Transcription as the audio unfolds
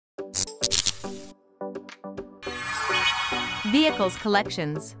Vehicles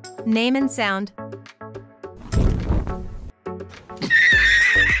collections. Name and sound.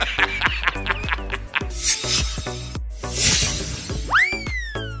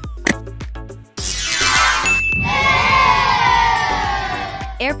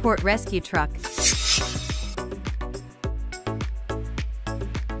 Airport rescue truck.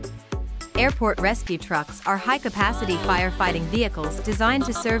 Airport rescue trucks are high-capacity firefighting vehicles designed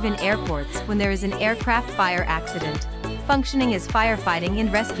to serve in airports when there is an aircraft fire accident, functioning as firefighting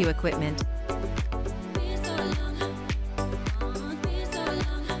and rescue equipment.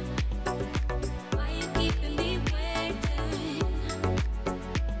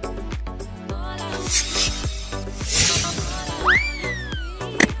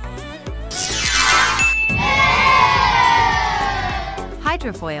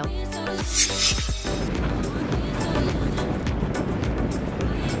 Hydrofoil.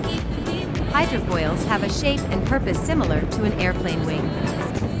 Hydrofoils have a shape and purpose similar to an airplane wing.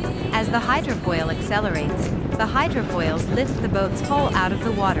 As the hydrofoil accelerates, the hydrofoils lift the boat's hull out of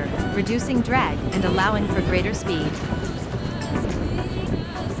the water, reducing drag and allowing for greater speed.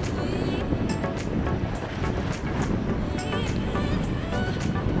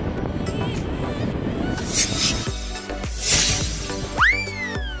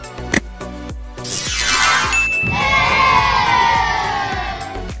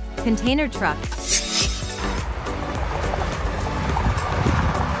 Container truck.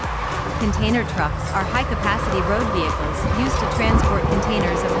 Container trucks are high-capacity road vehicles used to transport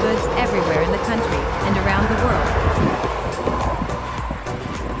containers of goods everywhere in the country and around the world.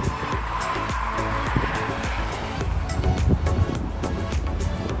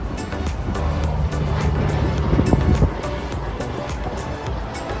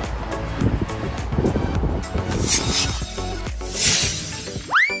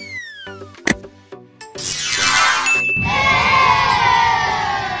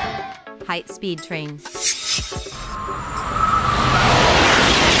 High-speed train.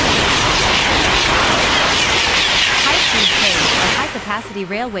 High-speed trains are high-capacity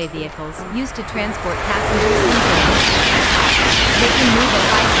railway vehicles used to transport passengers and goods. They can move at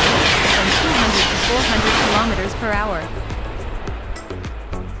high speeds from 200 to 400 kilometers per hour.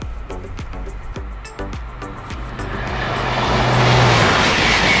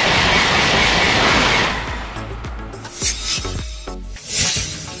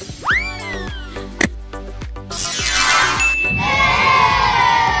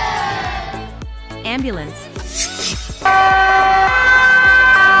 Ambulance.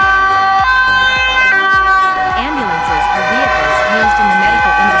 Ambulances are vehicles used in the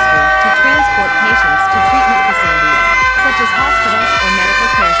medical industry to transport patients to treatment facilities, such as hospitals or medical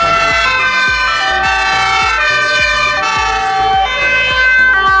care centers.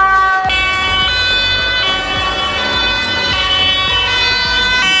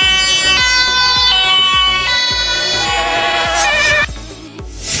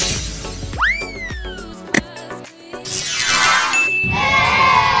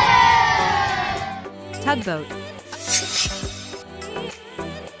 Tugboat.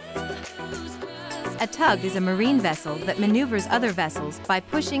 A tug is a marine vessel that maneuvers other vessels by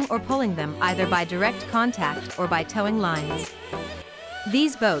pushing or pulling them either by direct contact or by towing lines.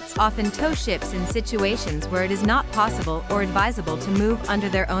 These boats often tow ships in situations where it is not possible or advisable to move under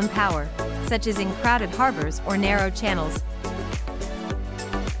their own power, such as in crowded harbors or narrow channels.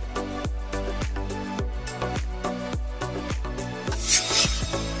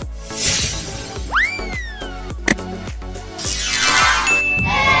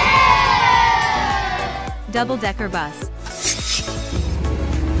 Double-decker bus.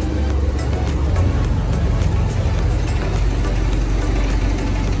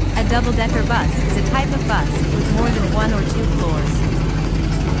 A double-decker bus is a type of bus with more than one or two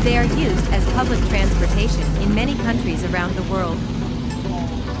floors. They are used as public transportation in many countries around the world.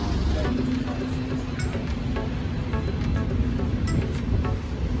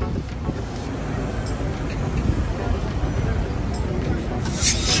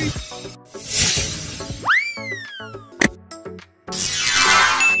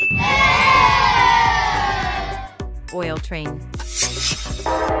 Oil train.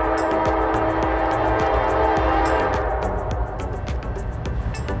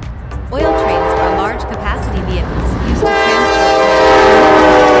 Oil trains are large capacity vehicles used to transport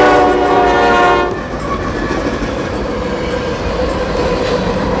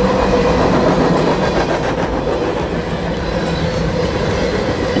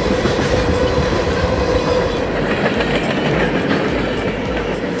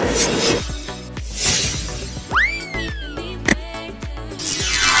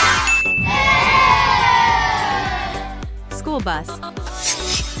bus.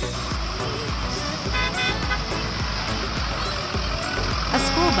 A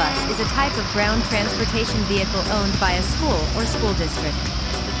school bus is a type of ground transportation vehicle owned by a school or school district.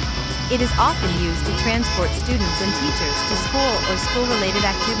 It is often used to transport students and teachers to school or school-related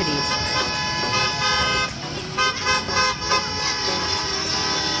activities.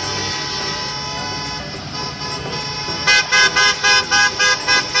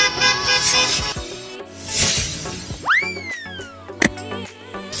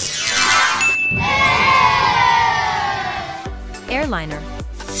 Airliner.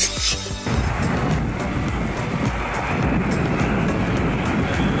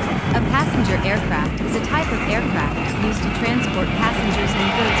 A passenger aircraft is a type of aircraft used to transport passengers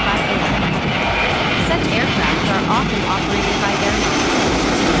and goods by air. Such aircraft are often operated by airlines.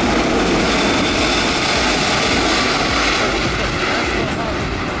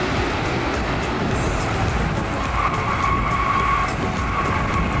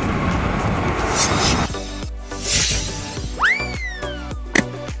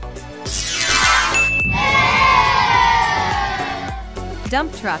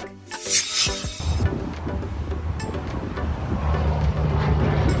 Dump truck.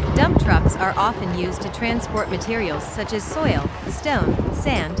 Dump trucks are often used to transport materials such as soil, stone,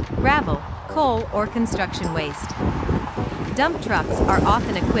 sand, gravel, coal, or construction waste. Dump trucks are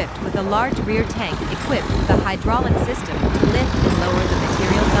often equipped with a large rear tank equipped with a hydraulic system to lift and lower the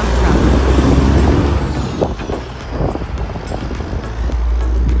material dump truck.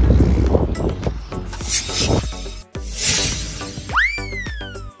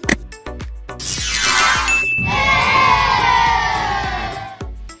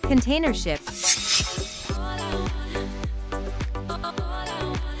 Container ship.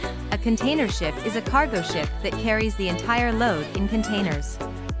 A container ship is a cargo ship that carries the entire load in containers.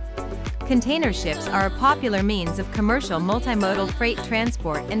 Container ships are a popular means of commercial multimodal freight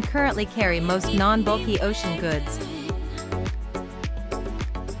transport and currently carry most non-bulky ocean goods.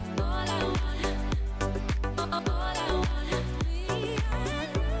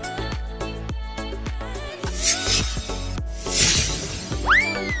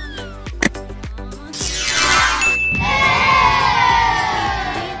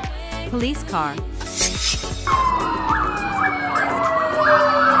 Police car.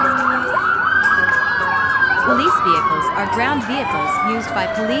 Police vehicles are ground vehicles used by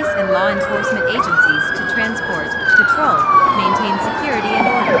police and law enforcement agencies to transport, patrol, maintain security and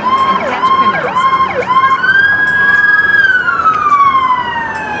order, and catch criminals.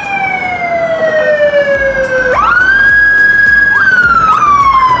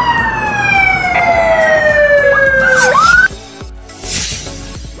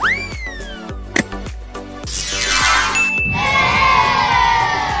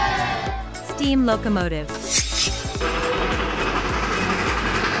 Steam locomotive.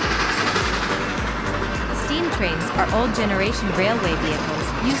 Steam trains are old generation railway vehicles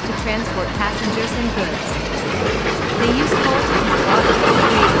used to transport passengers and goods. They use coal to heat water to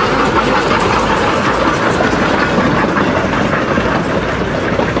create thermal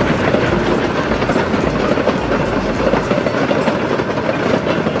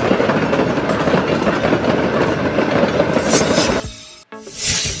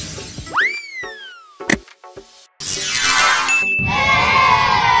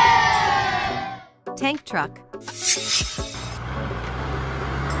tank truck.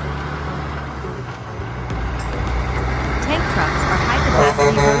 Tank trucks are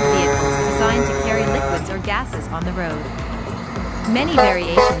high-capacity road vehicles designed to carry liquids or gases on the road. Many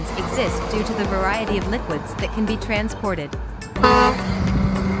variations exist due to the variety of liquids that can be transported.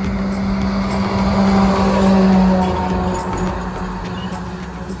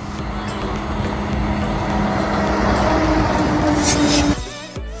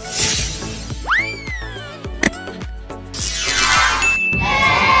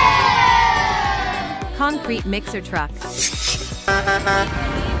 Concrete mixer truck. A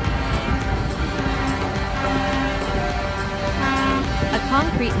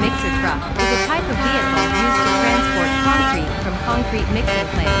concrete mixer truck is a type of vehicle used to transport concrete from concrete mixing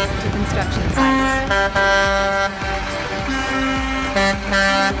plants to construction sites.